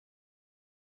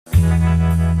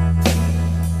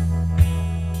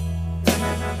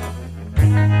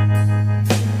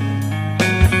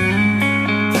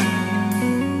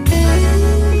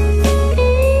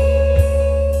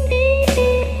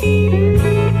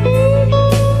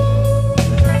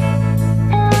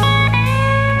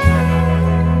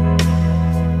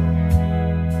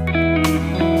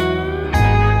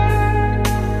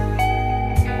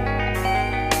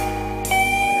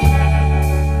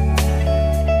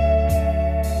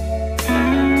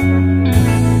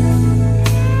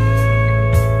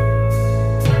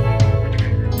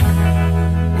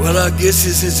I guess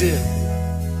this is it.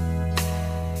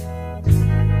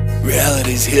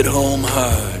 Reality's hit home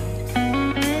hard.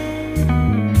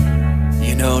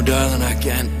 You know, darling, I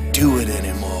can't do it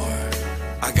anymore.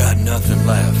 I got nothing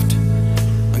left.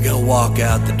 I'm gonna walk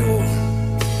out the door.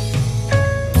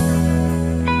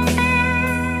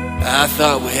 I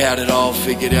thought we had it all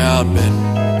figured out, but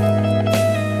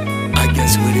I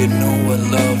guess we didn't know what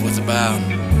love was about.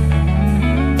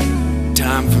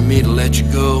 Time for me to let you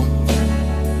go,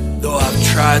 though I've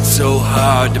tried so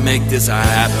hard to make this a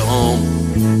happy home.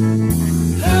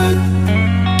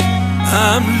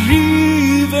 I'm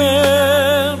leaving.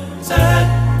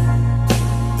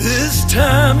 This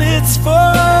time it's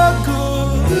for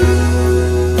good.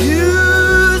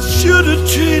 You should have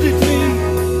treated me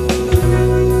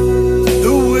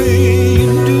the way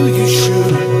you do you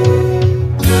should.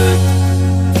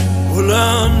 Well,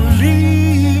 I'm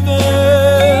leaving.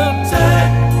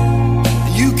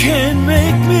 You can't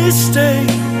make me stay.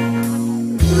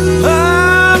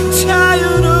 I'm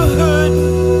tired of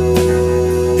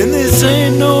hurting, and this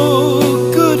ain't no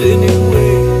good anyway.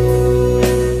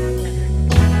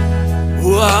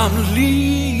 Oh, I'm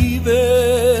leaving.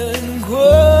 Oh,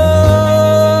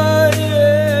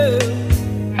 yeah.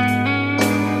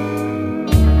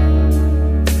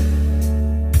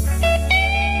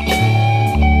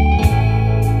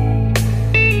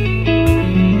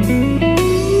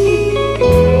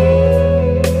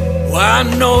 Well, I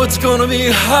know it's gonna be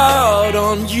hard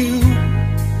on you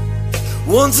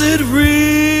once it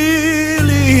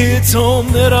really hits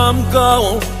home that I'm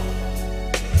gone.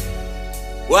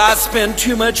 Well, I spent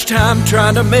too much time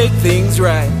trying to make things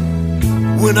right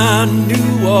when I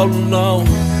knew all along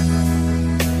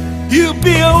you'd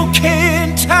be okay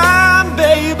in time,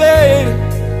 baby,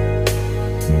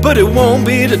 but it won't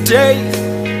be today.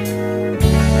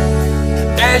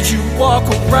 As you walk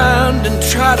around and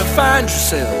try to find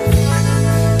yourself,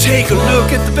 take a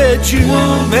look at the bed you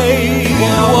made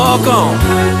and walk on.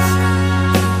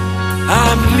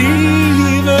 I'm leaving.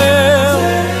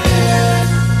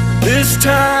 This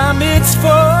time it's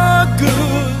for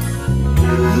good.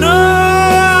 No,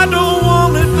 I don't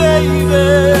want it, baby,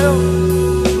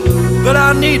 but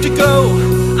I need to go.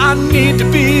 I need to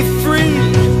be free.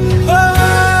 Oh,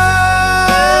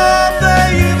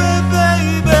 baby,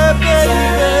 baby, baby.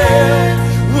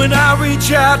 When I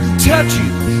reach out and touch you,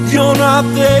 you're not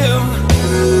there.